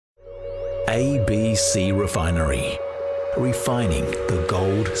ABC Refinery, refining the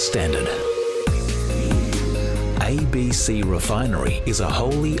gold standard. ABC Refinery is a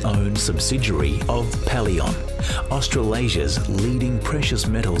wholly owned subsidiary of Pallion, Australasia's leading precious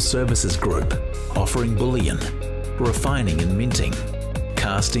metal services group, offering bullion, refining and minting,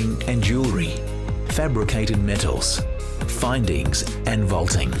 casting and jewellery, fabricated metals, findings and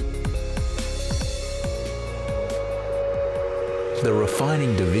vaulting. The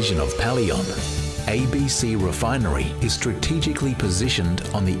refining division of Pallion, ABC Refinery, is strategically positioned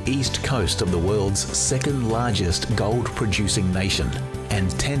on the east coast of the world's second largest gold-producing nation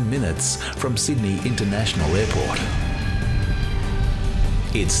and 10 minutes from Sydney International Airport.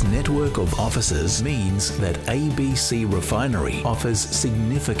 Its network of offices means that ABC Refinery offers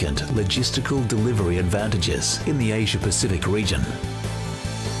significant logistical delivery advantages in the Asia-Pacific region.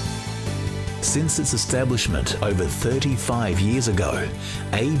 Since its establishment over 35 years ago,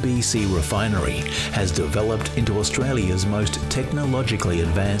 ABC Refinery has developed into Australia's most technologically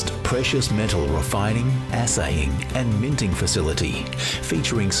advanced precious metal refining, assaying and minting facility,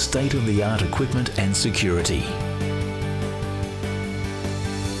 featuring state-of-the-art equipment and security.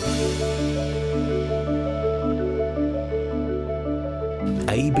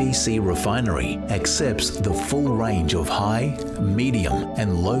 ABC Refinery accepts the full range of high, medium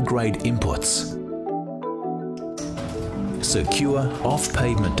and low-grade inputs. Secure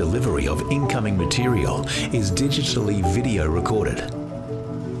off-pavement delivery of incoming material is digitally video recorded.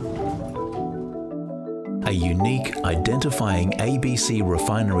 A unique identifying ABC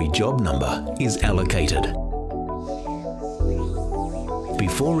Refinery job number is allocated.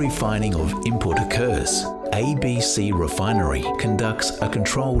 Before refining of input occurs, ABC Refinery conducts a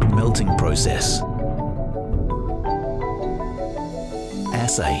controlled melting process.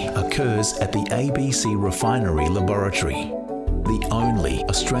 Assay occurs at the ABC Refinery Laboratory, the only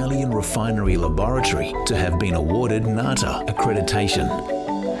Australian refinery laboratory to have been awarded NATA accreditation.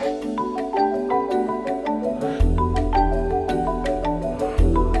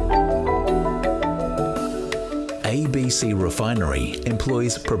 ABC Refinery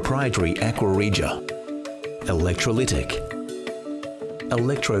employs proprietary aquaregia, electrolytic,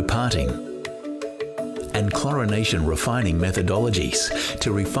 electroparting and chlorination refining methodologies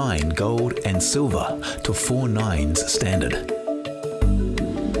to refine gold and silver to 4 nines standard.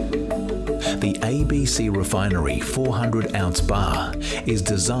 The ABC Refinery 400-ounce bar is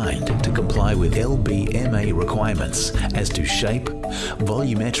designed to comply with LBMA requirements as to shape,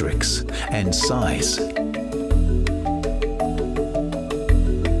 volumetrics and size.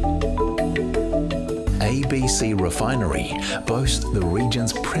 ABC Refinery boasts the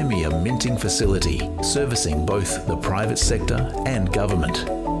region's premier minting facility, servicing both the private sector and government.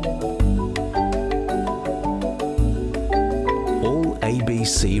 All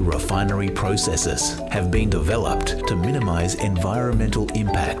ABC Refinery processes have been developed to minimise environmental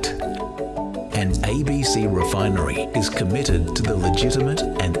impact, and ABC Refinery is committed to the legitimate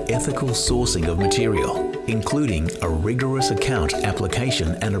and ethical sourcing of material, including a rigorous account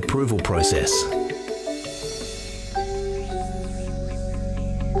application and approval process.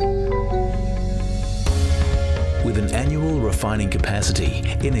 With an annual refining capacity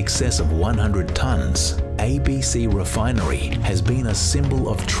in excess of 100 tonnes, ABC Refinery has been a symbol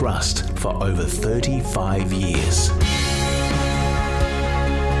of trust for over 35 years.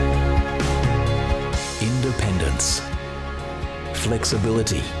 Independence,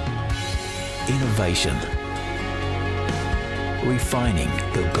 flexibility, innovation, refining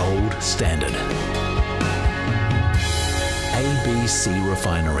the gold standard. ABC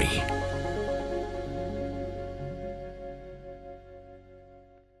Refinery.